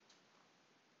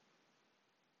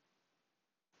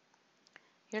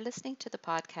You're listening to the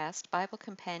podcast Bible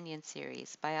Companion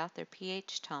Series by author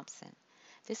P.H. Thompson.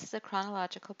 This is a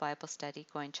chronological Bible study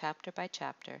going chapter by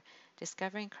chapter,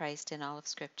 discovering Christ in all of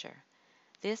Scripture.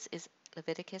 This is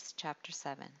Levticus chapter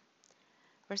 7.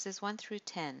 Verses 1 through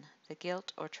 10, the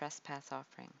guilt or trespass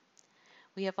offering.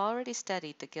 We have already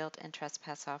studied the guilt and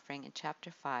trespass offering in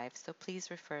chapter 5, so please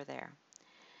refer there.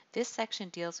 This section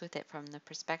deals with it from the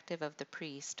perspective of the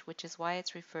priest, which is why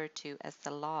it's referred to as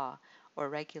the law or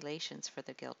regulations for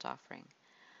the guilt offering.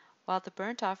 While the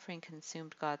burnt offering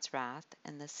consumed God's wrath,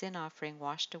 and the sin offering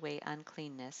washed away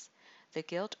uncleanness, the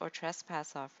guilt or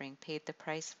trespass offering paid the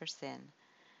price for sin.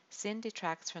 Sin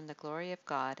detracts from the glory of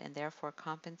God, and therefore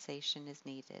compensation is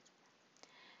needed.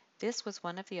 This was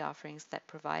one of the offerings that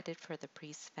provided for the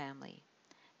priest's family.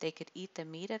 They could eat the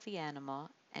meat of the animal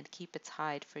and keep its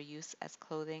hide for use as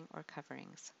clothing or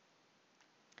coverings.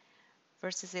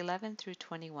 Verses 11 through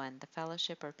 21, the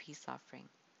fellowship or peace offering.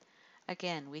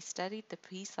 Again, we studied the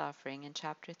peace offering in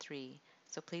chapter 3,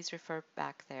 so please refer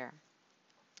back there.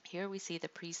 Here we see the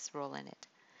priest's role in it.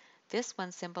 This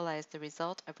one symbolized the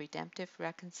result of redemptive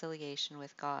reconciliation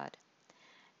with God.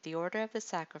 The order of the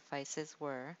sacrifices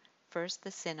were, first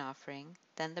the sin offering,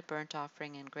 then the burnt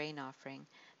offering and grain offering,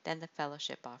 then the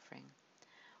fellowship offering.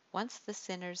 Once the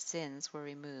sinner's sins were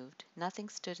removed, nothing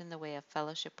stood in the way of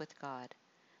fellowship with God.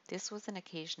 This was an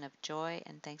occasion of joy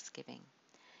and thanksgiving.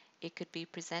 It could be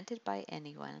presented by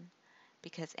anyone,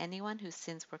 because anyone whose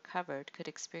sins were covered could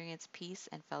experience peace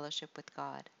and fellowship with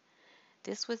God.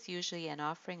 This was usually an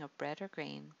offering of bread or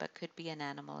grain, but could be an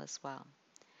animal as well.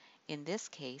 In this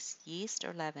case, yeast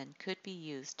or leaven could be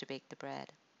used to bake the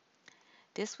bread.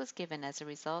 This was given as a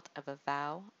result of a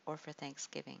vow or for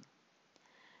thanksgiving.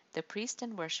 The priest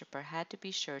and worshipper had to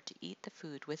be sure to eat the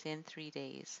food within 3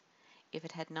 days. If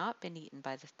it had not been eaten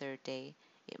by the third day,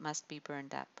 it must be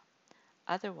burned up.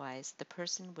 Otherwise, the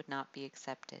person would not be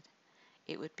accepted.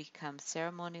 It would become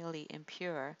ceremonially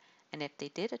impure, and if they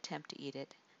did attempt to eat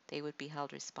it, they would be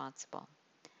held responsible.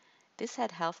 This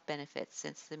had health benefits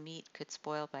since the meat could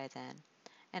spoil by then,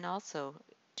 and also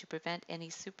to prevent any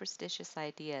superstitious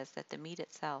ideas that the meat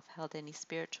itself held any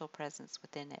spiritual presence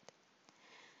within it.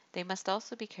 They must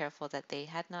also be careful that they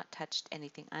had not touched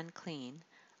anything unclean,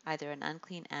 either an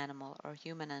unclean animal or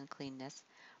human uncleanness,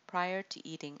 prior to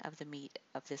eating of the meat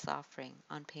of this offering,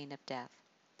 on pain of death.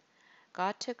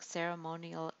 God took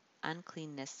ceremonial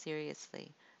uncleanness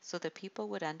seriously, so the people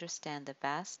would understand the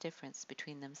vast difference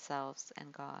between themselves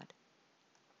and God.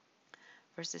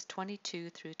 Verses 22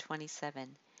 through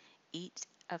 27, eat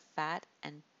of fat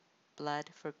and blood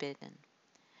forbidden.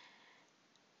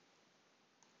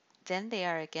 Then they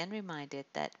are again reminded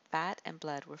that fat and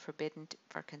blood were forbidden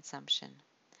for consumption.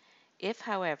 If,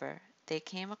 however, they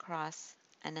came across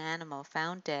an animal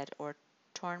found dead or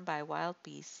torn by wild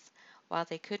beasts, while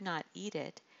they could not eat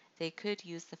it, they could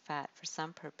use the fat for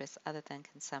some purpose other than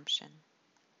consumption.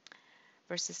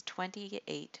 Verses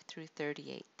 28 through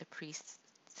 38, the priest's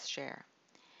share.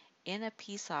 In a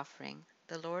peace offering,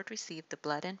 the Lord received the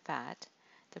blood and fat,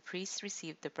 the priest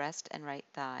received the breast and right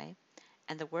thigh,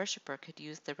 and the worshipper could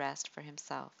use the rest for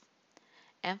himself.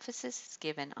 Emphasis is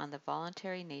given on the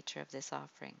voluntary nature of this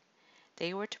offering.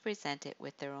 They were to present it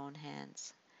with their own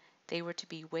hands. They were to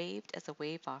be waved as a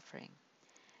wave offering.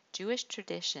 Jewish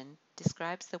tradition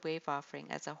describes the wave offering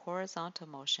as a horizontal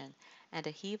motion and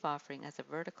a heave offering as a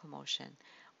vertical motion,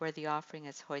 where the offering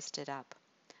is hoisted up.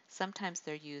 Sometimes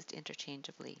they're used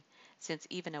interchangeably, since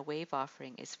even a wave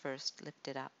offering is first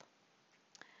lifted up.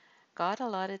 God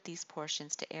allotted these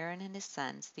portions to Aaron and his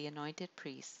sons, the anointed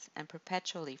priests, and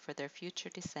perpetually for their future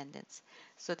descendants,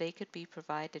 so they could be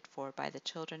provided for by the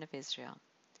children of Israel.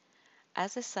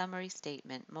 As a summary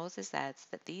statement, Moses adds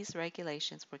that these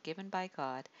regulations were given by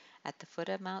God at the foot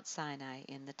of Mount Sinai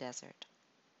in the desert.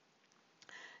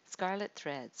 Scarlet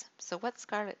Threads. So what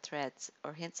scarlet threads,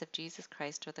 or hints of Jesus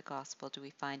Christ or the gospel, do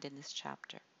we find in this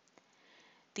chapter?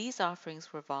 These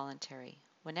offerings were voluntary.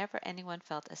 Whenever anyone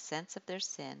felt a sense of their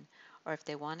sin, or if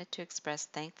they wanted to express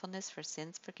thankfulness for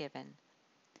sins forgiven,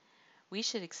 we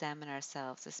should examine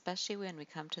ourselves, especially when we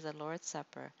come to the Lord's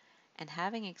Supper, and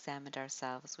having examined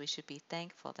ourselves, we should be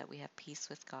thankful that we have peace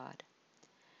with God.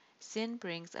 Sin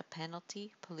brings a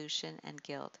penalty, pollution, and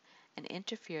guilt, and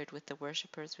interfered with the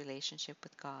worshipper's relationship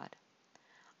with God.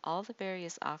 All the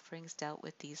various offerings dealt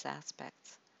with these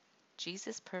aspects.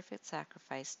 Jesus' perfect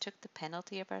sacrifice took the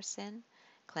penalty of our sin,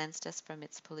 cleansed us from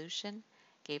its pollution,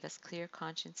 gave us clear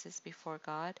consciences before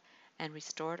God, and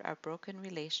restored our broken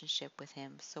relationship with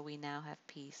Him, so we now have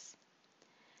peace.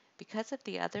 Because of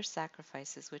the other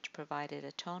sacrifices which provided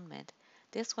atonement,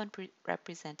 this one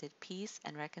represented peace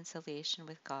and reconciliation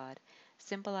with God,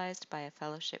 symbolized by a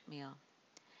fellowship meal.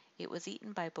 It was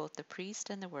eaten by both the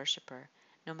priest and the worshipper,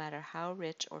 no matter how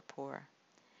rich or poor.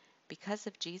 Because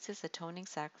of Jesus' atoning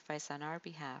sacrifice on our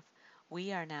behalf,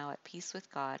 we are now at peace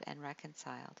with God and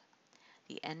reconciled.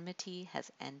 The enmity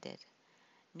has ended.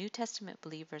 New Testament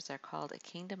believers are called a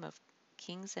kingdom of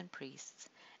kings and priests,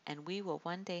 and we will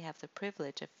one day have the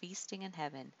privilege of feasting in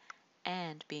heaven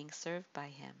and being served by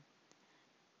Him.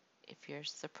 If you're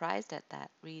surprised at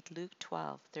that, read Luke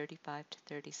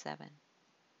 12:35-37.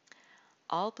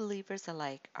 All believers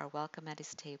alike are welcome at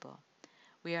His table.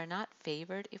 We are not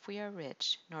favored if we are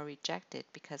rich, nor rejected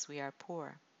because we are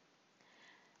poor.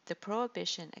 The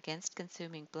prohibition against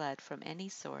consuming blood from any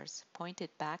source pointed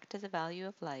back to the value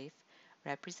of life,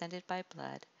 represented by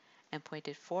blood, and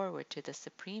pointed forward to the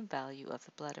supreme value of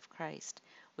the blood of Christ,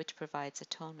 which provides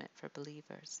atonement for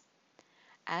believers.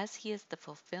 As He is the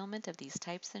fulfillment of these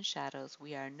types and shadows,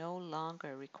 we are no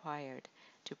longer required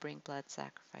to bring blood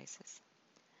sacrifices.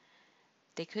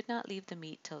 They could not leave the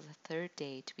meat till the third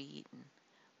day to be eaten.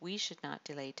 We should not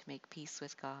delay to make peace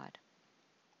with God.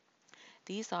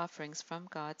 These offerings from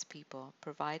God's people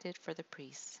provided for the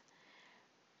priests.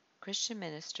 Christian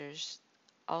ministers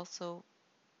also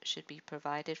should be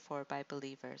provided for by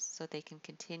believers so they can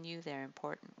continue their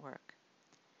important work.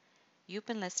 You've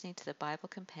been listening to the Bible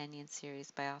Companion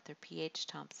series by author P.H.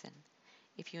 Thompson.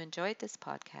 If you enjoyed this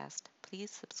podcast,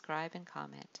 please subscribe and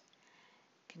comment.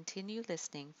 Continue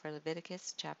listening for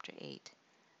Leviticus chapter 8.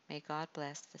 May God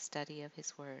bless the study of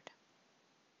His Word.